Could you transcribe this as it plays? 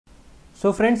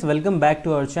So friends, welcome back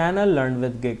to our channel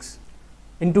LearnWidGiggs.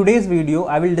 In today's video,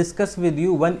 I will discuss with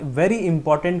you one very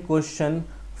important question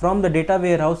from the data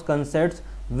warehouse concepts,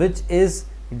 which is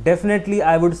definitely,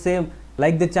 I would say,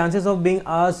 like the chances of being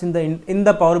asked in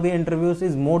the Power BI interviews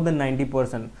is more than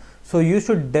 90%. So you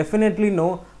should definitely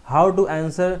know how to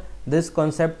answer this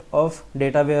concept of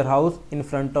data warehouse in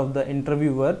front of the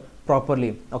interviewer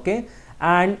properly. Okay.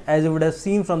 And as you would have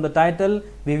seen from the title,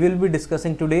 we will be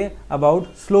discussing today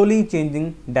about slowly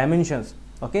changing dimensions.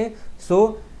 Okay,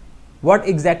 so what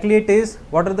exactly it is,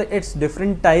 what are its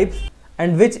different types,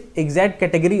 and which exact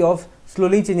category of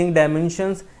slowly changing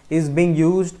dimensions is being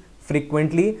used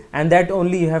frequently, and that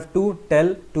only you have to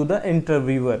tell to the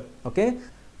interviewer. Okay,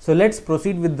 so let's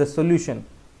proceed with the solution.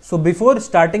 So before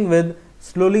starting with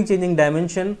slowly changing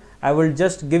dimension, I will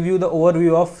just give you the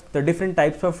overview of the different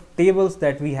types of tables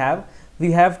that we have.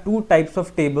 We have two types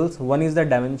of tables. One is the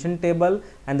dimension table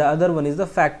and the other one is the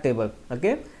fact table.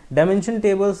 Okay, dimension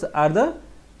tables are the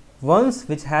ones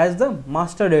which has the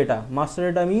master data.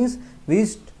 Master data means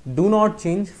which do not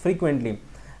change frequently,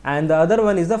 and the other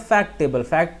one is the fact table.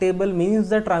 Fact table means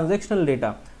the transactional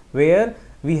data, where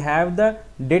we have the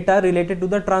data related to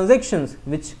the transactions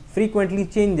which frequently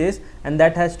changes, and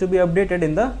that has to be updated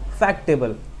in the fact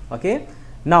table. Okay,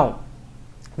 now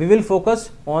we will focus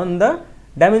on the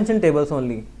dimension tables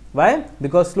only. Why?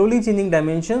 Because slowly changing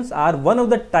dimensions are one of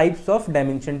the types of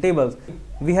dimension tables.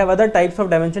 We have other types of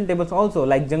dimension tables also,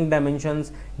 like junk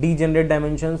dimensions, degenerate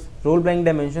dimensions, role playing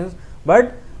dimensions,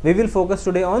 but we will focus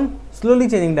today on slowly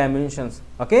changing dimensions.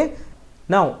 Okay,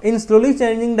 now in slowly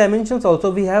changing dimensions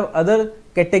also we have other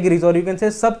categories, or you can say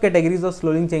subcategories of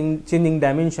slowly changing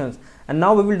dimensions, and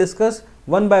now we will discuss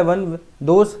one by one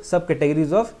those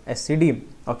subcategories of SCD.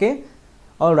 Okay,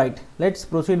 all right, let's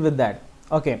proceed with that.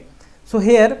 Okay, so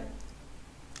here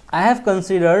I have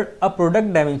considered a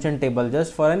product dimension table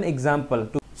just for an example,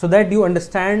 so that you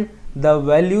understand the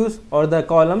values or the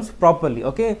columns properly.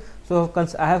 Okay, so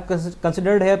I have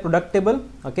considered here product table.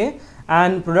 Okay,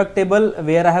 and product table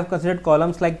where I have considered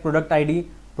columns like product ID,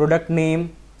 product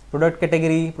name, product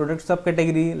category, product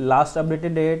subcategory, last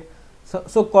updated date.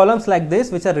 So columns like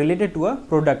this which are related to a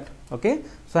product. Okay,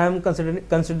 so I am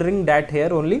considering that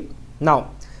here only.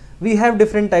 Now we have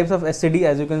different types of SCD.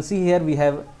 As you can see here, we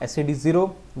have SCD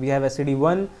 0, we have SCD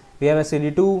 1, we have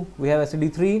SCD 2, we have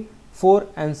SCD 3, 4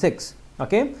 and 6.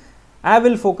 Okay, I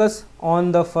will focus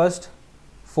on the first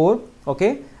 4.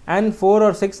 Okay, and 4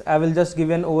 or 6 I will just give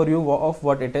an overview of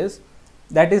what it is.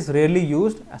 That is rarely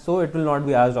used, so it will not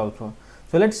be asked also.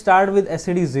 So let's start with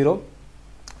SCD 0.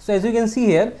 So as you can see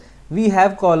here, we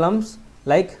have columns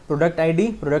like product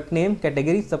ID, product name,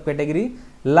 category, subcategory,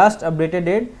 last updated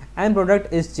date, and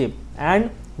product is cheap. And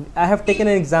I have taken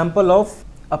an example of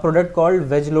a product called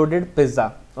veg loaded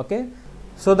pizza. Okay,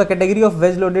 so the category of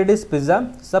veg loaded is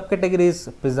pizza, subcategory is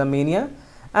pizza mania,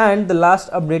 and the last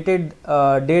updated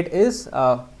date is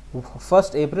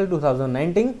 1st April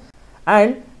 2019.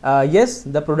 And yes,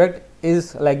 the product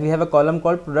is, like, we have a column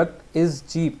called product is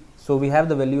cheap, so we have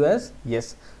the value as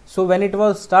yes. So when it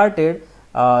was started,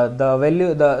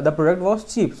 the product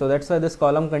was cheap, so that's why this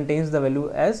column contains the value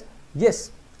as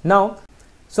yes. Now,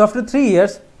 so after 3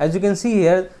 years, as you can see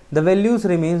here, the values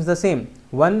remains the same,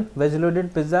 1 veg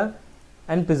loaded pizza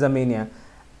and pizza mania,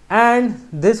 and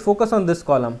this focus on this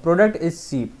column, product is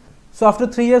cheap. So after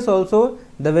 3 years also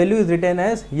the value is written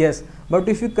as yes, but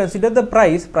if you consider the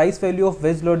price value of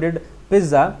veg loaded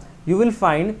pizza, you will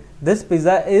find this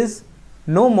pizza is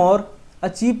no more a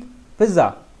cheap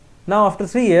pizza. Now after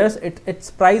 3 years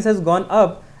its price has gone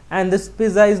up, and this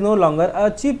pizza is no longer a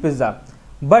cheap pizza.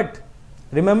 But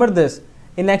remember this,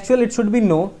 in actual it should be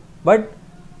no, but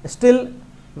still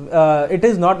it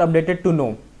is not updated to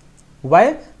no.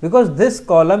 Why? Because this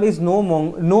column is no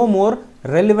more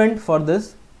relevant for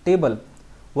this table.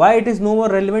 Why it is no more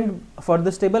relevant for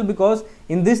this table? Because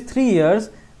in these 3 years,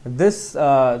 this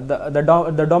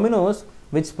the Domino's,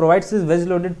 which provides this veg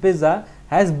loaded pizza,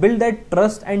 has built that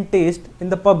trust and taste in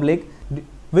the public,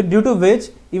 due to which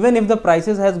even if the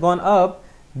prices has gone up,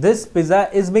 this pizza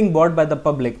is being bought by the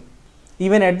public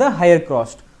even at the higher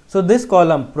cost. So this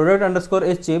column product underscore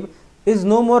is cheap is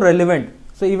no more relevant.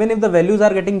 So even if the values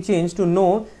are getting changed to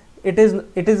no, it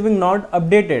is being not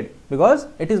updated because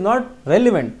it is not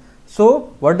relevant.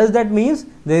 So what does that means?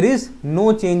 There is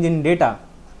no change in data.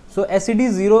 So SCD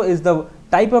 0 is the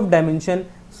type of dimension,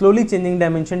 slowly changing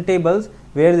dimension tables,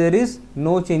 where there is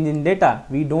no change in data.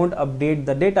 We don't update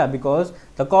the data because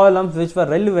the columns which were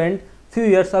relevant few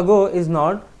years ago is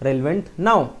not relevant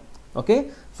now.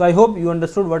 Okay, so I hope you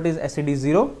understood what is SCD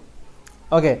 0.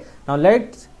 Okay, now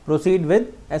let's proceed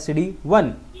with SCD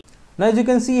 1. Now as you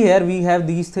can see here, we have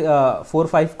these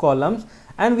 4-5 columns,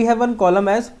 and we have one column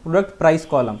as product price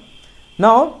column.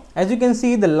 Now as you can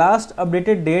see, the last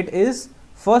updated date is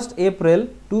 1st April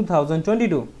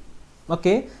 2022.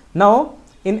 Okay, now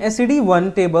in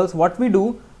SCD1 tables, what we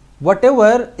do,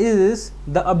 whatever is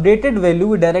the updated value,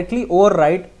 we directly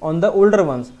overwrite on the older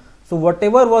ones. So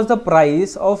whatever was the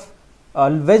price of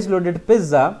veg loaded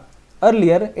pizza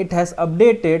earlier, it has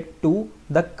updated to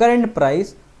the current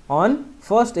price on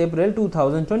 1st April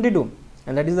 2022,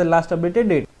 and that is the last updated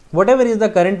date. Whatever is the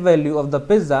current value of the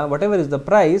pizza, whatever is the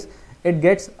price, it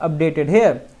gets updated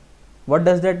here. What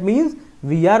does that mean?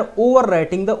 We are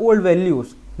overwriting the old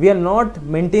values. We are not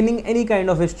maintaining any kind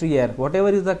of history here. Whatever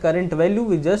is the current value,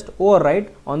 we just overwrite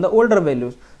on the older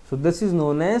values. So this is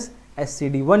known as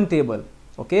SCD1 table,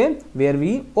 okay, where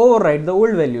we overwrite the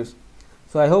old values.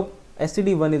 So I hope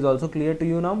SCD1 is also clear to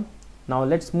you now. Now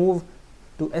let's move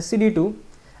to SCD2,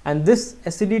 and this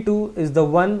SCD2 is the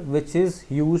one which is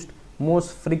used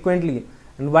most frequently.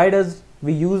 And why does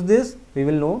we use this? We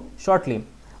will know shortly.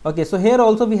 Okay, so here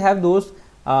also we have those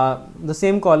the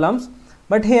same columns,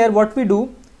 but here what we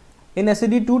do in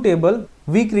SCD2 table,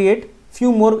 we create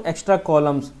few more extra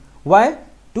columns. Why?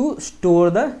 To store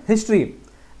the history.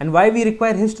 And why we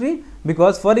require history?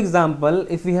 Because for example,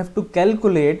 if we have to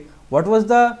calculate what was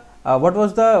the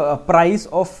price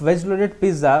of veg loaded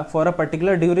pizza for a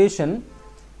particular duration,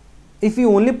 if we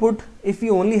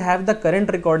only have the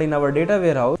current record in our data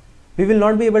warehouse, we will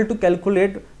not be able to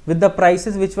calculate with the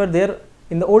prices which were there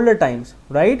in the older times,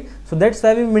 right? So that's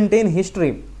why we maintain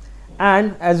history.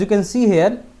 And as you can see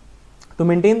here, to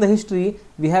maintain the history,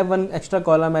 we have one extra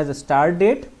column as a start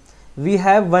date. We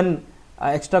have one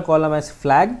extra column as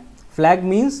flag. Flag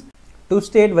means to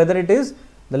state whether it is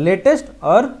the latest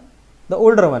or the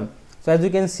older one. So as you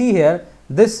can see here,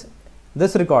 this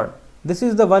record, this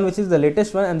is the one which is the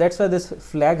latest one, and that's why this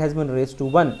flag has been raised to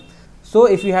 1. So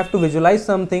if you have to visualize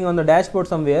something on the dashboard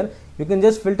somewhere, you can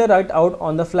just filter it out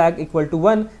on the flag equal to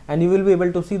 1, and you will be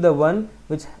able to see the one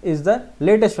which is the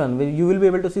latest one. You will be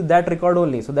able to see that record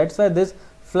only. So that's why this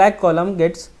flag column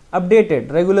gets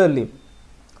updated regularly.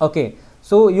 Okay,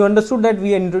 so you understood that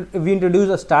we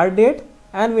introduced a start date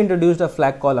and we introduced a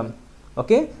flag column.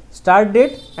 Okay, start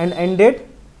date and end date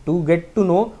to get to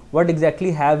know what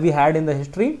exactly have we had in the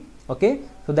history. Okay,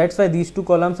 so that's why these two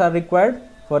columns are required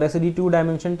for SCD2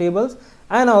 dimension tables.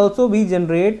 And also we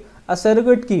generate a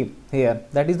surrogate key here,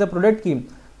 that is the product key.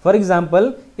 For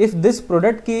example, if this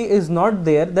product key is not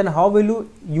there, then how will you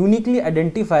uniquely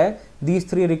identify these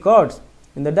 3 records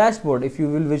in the dashboard if you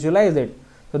will visualize it?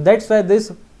 So that's why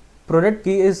this product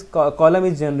key is column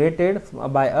is generated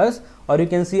by us, or you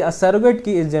can see a surrogate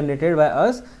key is generated by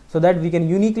us, so that we can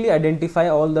uniquely identify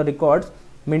all the records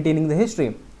maintaining the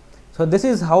history. So this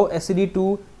is how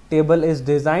SCD2 table is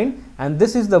designed, and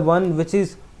this is the one which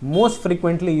is most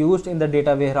frequently used in the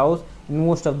data warehouse in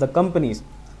most of the companies.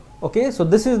 Okay, so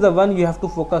this is the one you have to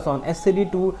focus on,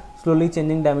 SCD2 slowly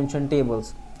changing dimension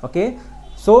tables. Okay,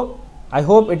 so I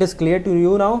hope it is clear to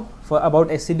you now for about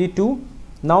SCD2.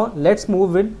 Now let's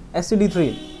move with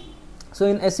SCD3. So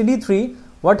in SCD3,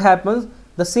 what happens?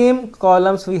 The same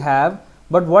columns we have,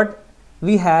 but what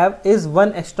we have is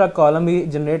one extra column we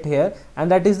generate here,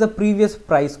 and that is the previous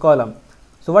price column.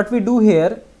 So what we do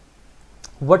here,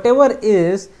 whatever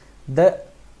is the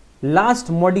last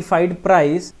modified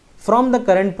price from the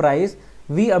current price,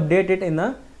 we update it in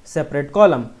a separate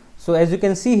column. So as you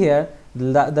can see here,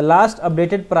 the last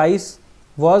updated price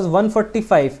was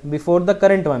 145 before the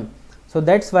current one. So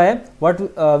that's why what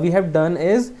we have done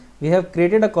is we have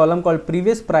created a column called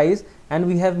previous price, and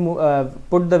we have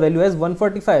put the value as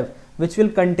 145, which will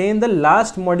contain the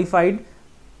last modified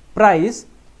price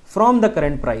from the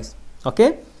current price.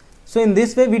 Okay, so in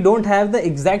this way we don't have the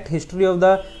exact history of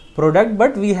the product,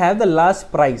 but we have the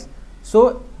last price.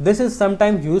 So this is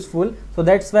sometimes useful. So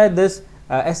that's why this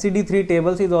SCD3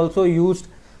 tables is also used.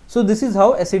 So this is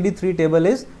how SCD3 table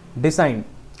is designed.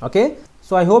 Okay,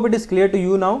 so I hope it is clear to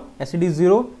you now.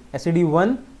 SCD0,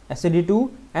 SCD1,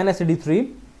 SCD2 and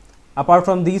SCD3. Apart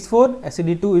from these 4,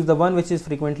 SCD2 is the one which is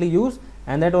frequently used,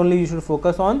 and that only you should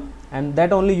focus on, and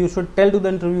that only you should tell to the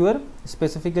interviewer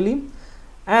specifically.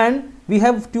 And we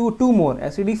have two more,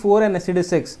 SCD4 and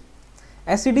SCD6.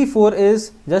 SCD4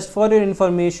 is, just for your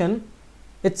information,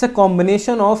 it's a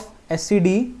combination of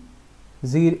SCD1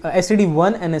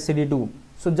 and SCD2.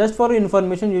 So just for your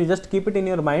information, you just keep it in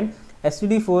your mind.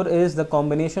 SCD4 is the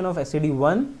combination of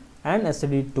SCD1 and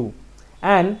SCD2.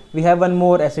 And we have one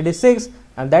more, SCD6,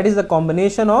 and that is the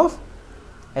combination of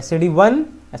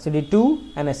SCD1,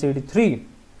 SCD2 and SCD3.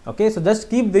 Okay, so just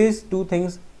keep these 2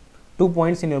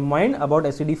 points in your mind about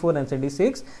SCD4 and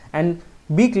SCD6, and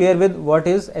be clear with what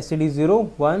is SCD 0,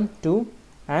 1, 2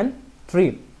 and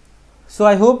 3. So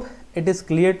I hope it is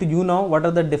clear to you now what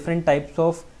are the different types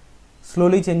of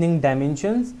slowly changing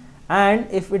dimensions, and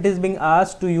if it is being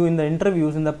asked to you in the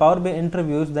interviews, in the Power BI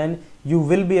interviews, then you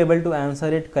will be able to answer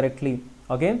it correctly,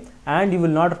 okay, and you will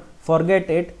not forget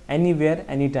it anywhere,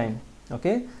 anytime,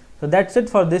 okay. So that's it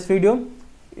for this video.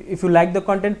 If you like the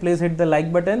content, please hit the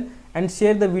like button and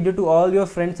share the video to all your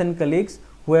friends and colleagues,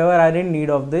 whoever are in need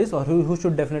of this or who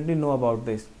should definitely know about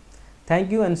this.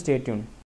 Thank you and stay tuned.